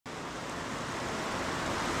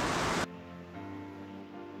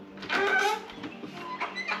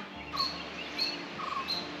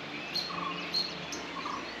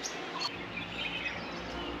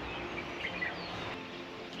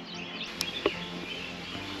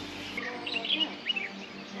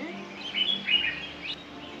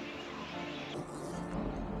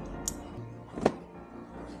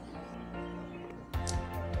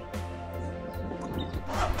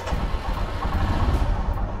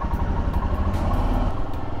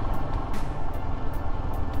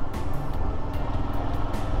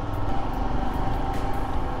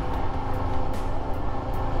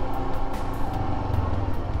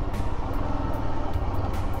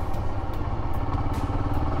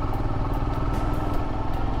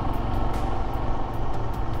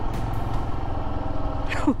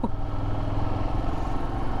Good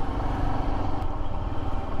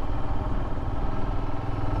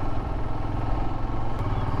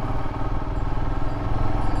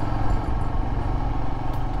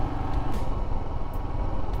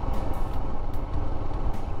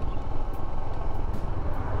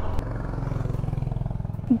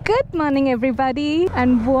morning everybody,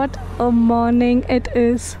 and what a morning it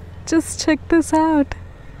is. Just check this out.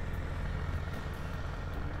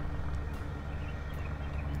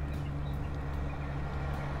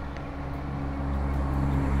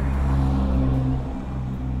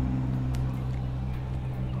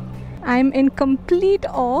 I'm in complete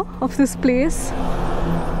awe of this place.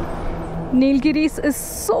 Nilgiris is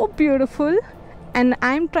so beautiful, and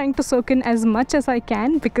I'm trying to soak in as much as I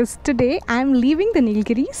can because today I'm leaving the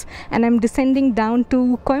Nilgiris and I'm descending down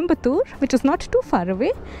to Coimbatore, which is not too far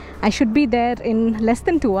away. I should be there in less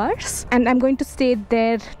than 2 hours, and I'm going to stay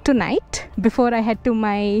there tonight before I head to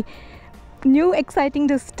my new exciting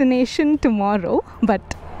destination tomorrow. But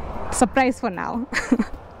surprise for now.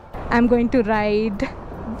 I'm going to ride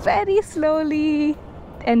very slowly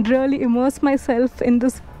and really immerse myself in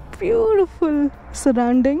this beautiful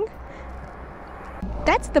surrounding.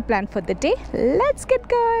 That's the plan for the day. Let's get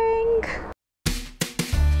going.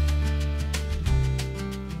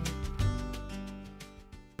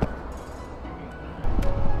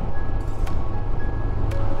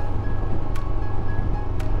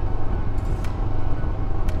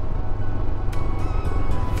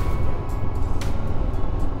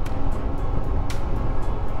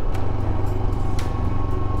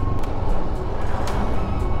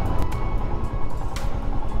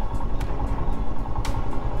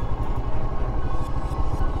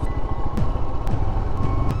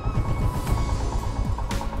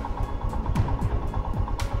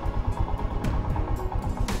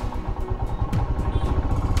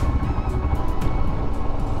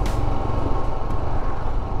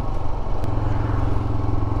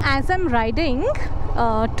 As I'm riding,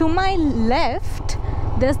 to my left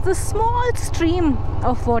there's this small stream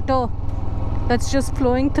of water that's just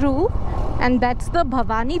flowing through, and that's the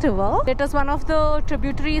Bhavani river. It is one of the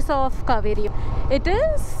tributaries of Kaveri. It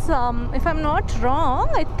is, if I'm not wrong,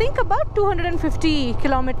 I think about 250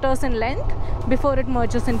 kilometers in length before it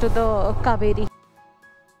merges into the Kaveri.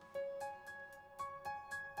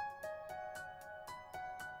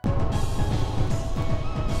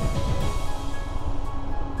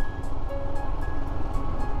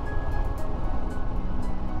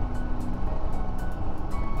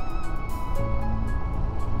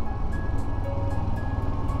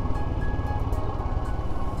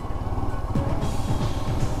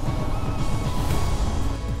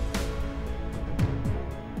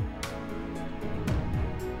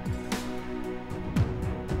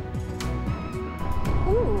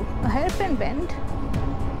 A hairpin bend.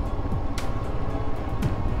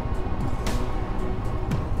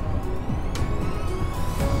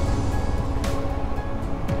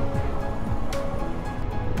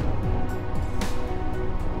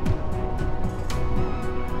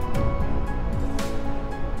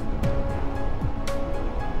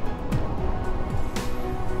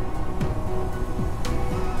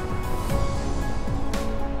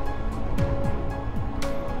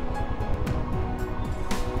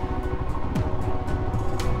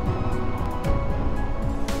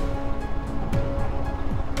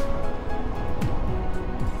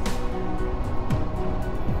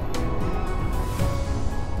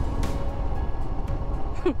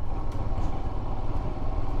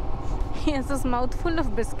 He has this mouth full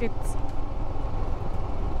of biscuits.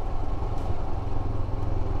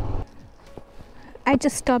 I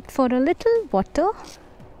just stopped for a little water.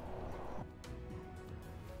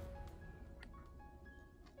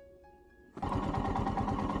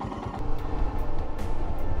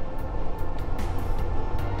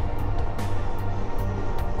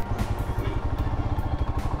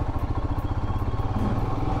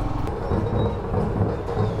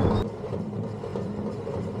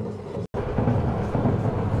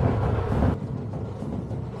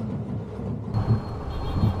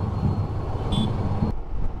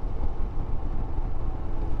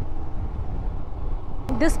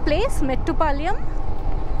 This place, Mettupalayam.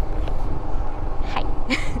 Hi.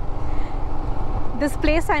 This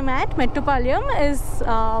place I'm at, Mettupalayam, is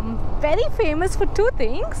very famous for two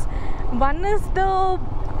things. One is the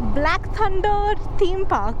Black Thunder theme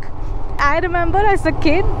park. I remember as a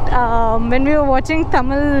kid, when we were watching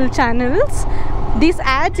Tamil channels, these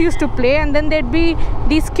ads used to play, and then there'd be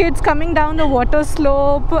these kids coming down the water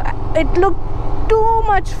slope. It looked too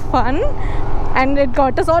much fun, and it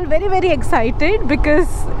got us all very, very excited because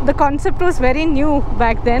the concept was very new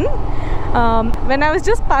back then. When I was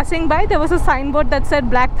just passing by, there was a signboard that said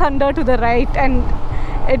Black Thunder to the right, and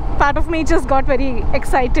part of me just got very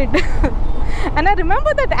excited. And I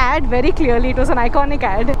remember that ad very clearly. It was an iconic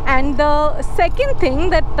ad. And the second thing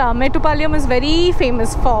that Mettupalayam is very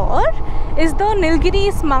famous for is the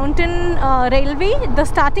Nilgiris mountain railway. The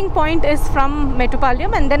starting point is from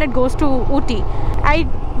Mettupalayam and then it goes to Ooty. I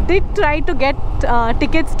did try to get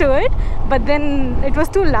tickets to it, but then it was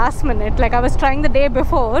too last minute. Like, I was trying the day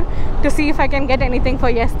before to see if I can get anything for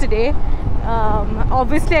yesterday.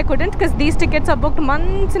 Obviously I couldn't, because these tickets are booked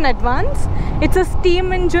months in advance. It's a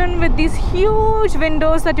steam engine with these huge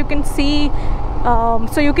windows that you can see,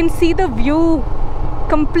 so you can see the view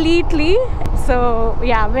completely. So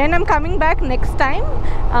yeah, when I'm coming back next time,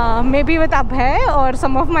 maybe with Abhay or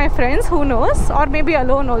some of my friends, who knows, or maybe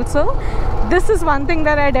alone also, this is one thing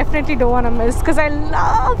that I definitely don't want to miss, because I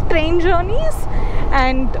love train journeys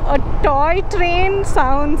and a toy train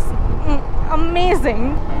sounds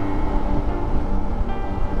amazing.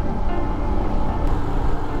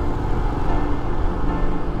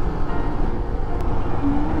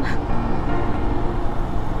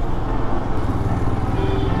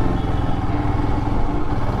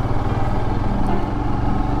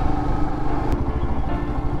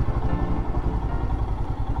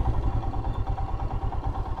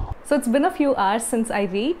 So it's been a few hours since I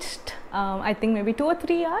reached, I think maybe 2 or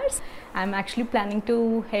 3 hours. I'm actually planning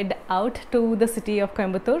to head out to the city of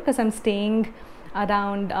Coimbatore, because I'm staying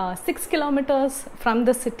around 6 kilometers from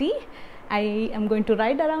the city. I am going to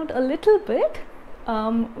ride around a little bit.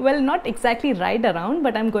 Well, not exactly ride around,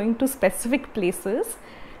 but I'm going to specific places,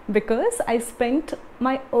 because I spent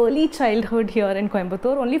my early childhood here in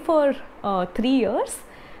Coimbatore only for 3 years.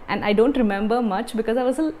 And I don't remember much because I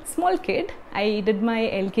was a small kid. I did my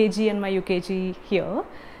LKG and my UKG here.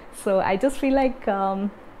 So I just feel like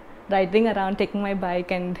riding around, taking my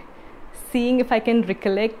bike and seeing if I can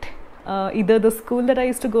recollect either the school that I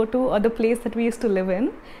used to go to or the place that we used to live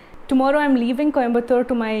in. Tomorrow I'm leaving Coimbatore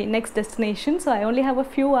to my next destination. So I only have a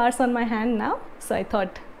few hours on my hand now. So I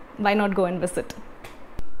thought, why not go and visit?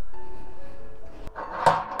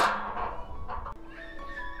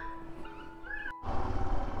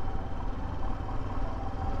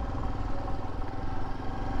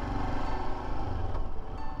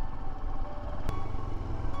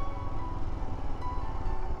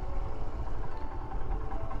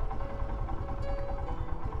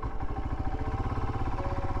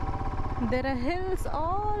 There are hills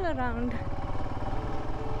all around.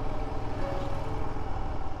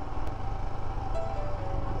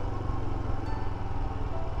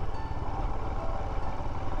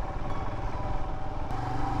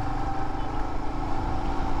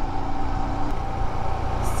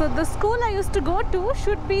 So the school I used to go to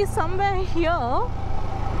should be somewhere here.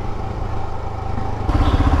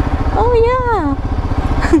 Oh yeah,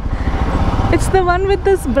 it's the one with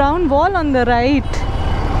this brown wall on the right.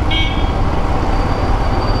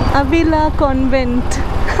 Avila Convent.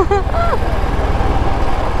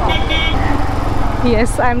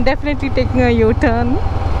 Yes, I'm definitely taking a U-turn.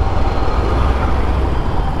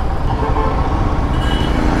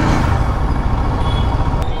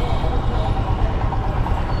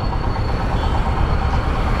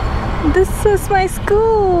 This is my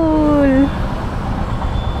school.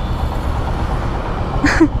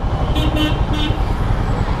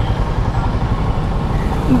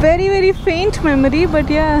 Very, very faint memory, but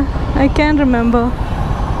yeah, I can remember.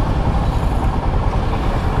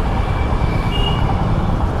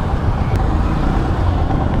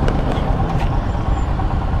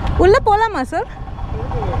 Ulla polama sir?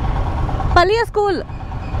 Palaya school.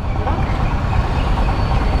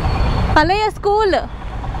 Palaya school.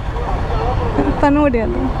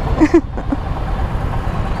 Panodiadu.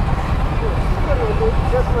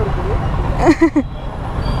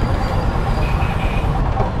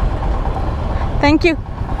 Thank you.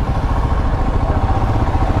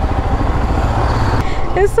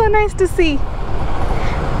 It's so nice to see.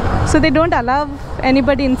 So they don't allow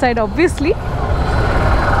anybody inside, obviously.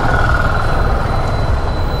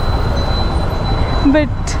 But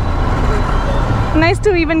nice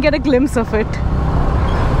to even get a glimpse of it.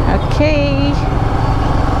 Okay.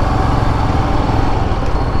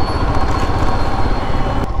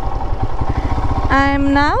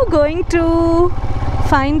 I'm now going to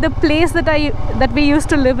find the place that we used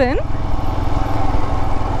to live in.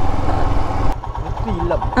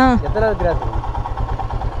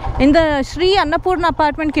 In the Sri Annapurna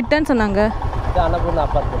apartment kittan sonanga. Annapurna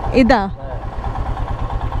apartment. Ida.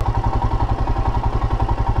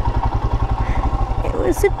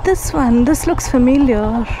 Is it this one? This looks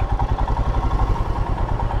familiar.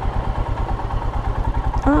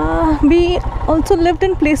 we also lived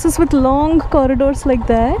in places with long corridors like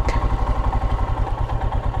that.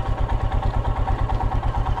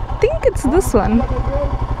 I think it's this one.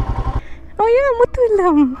 Oh yeah,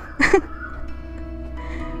 Muthulam.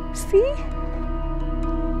 See?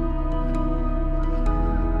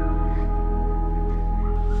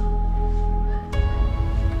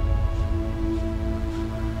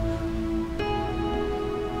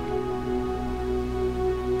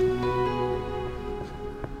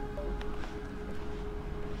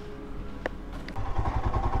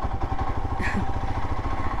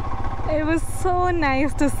 It was so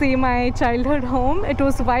nice to see my childhood home. It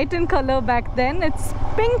was white in color back then. It's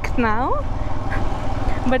pink now.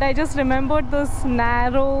 But I just remembered those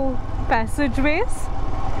narrow passageways,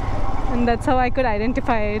 and that's how I could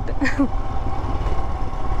identify it.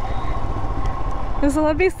 There's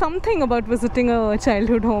always something about visiting a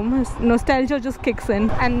childhood home. Nostalgia just kicks in.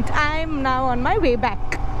 And I'm now on my way back.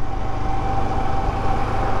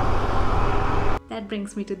 That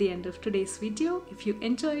brings me to the end of today's video. If you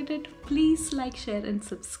enjoyed it, please like, share and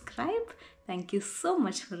subscribe. Thank you so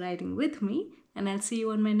much for riding with me, and I'll see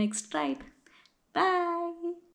you on my next ride. Bye!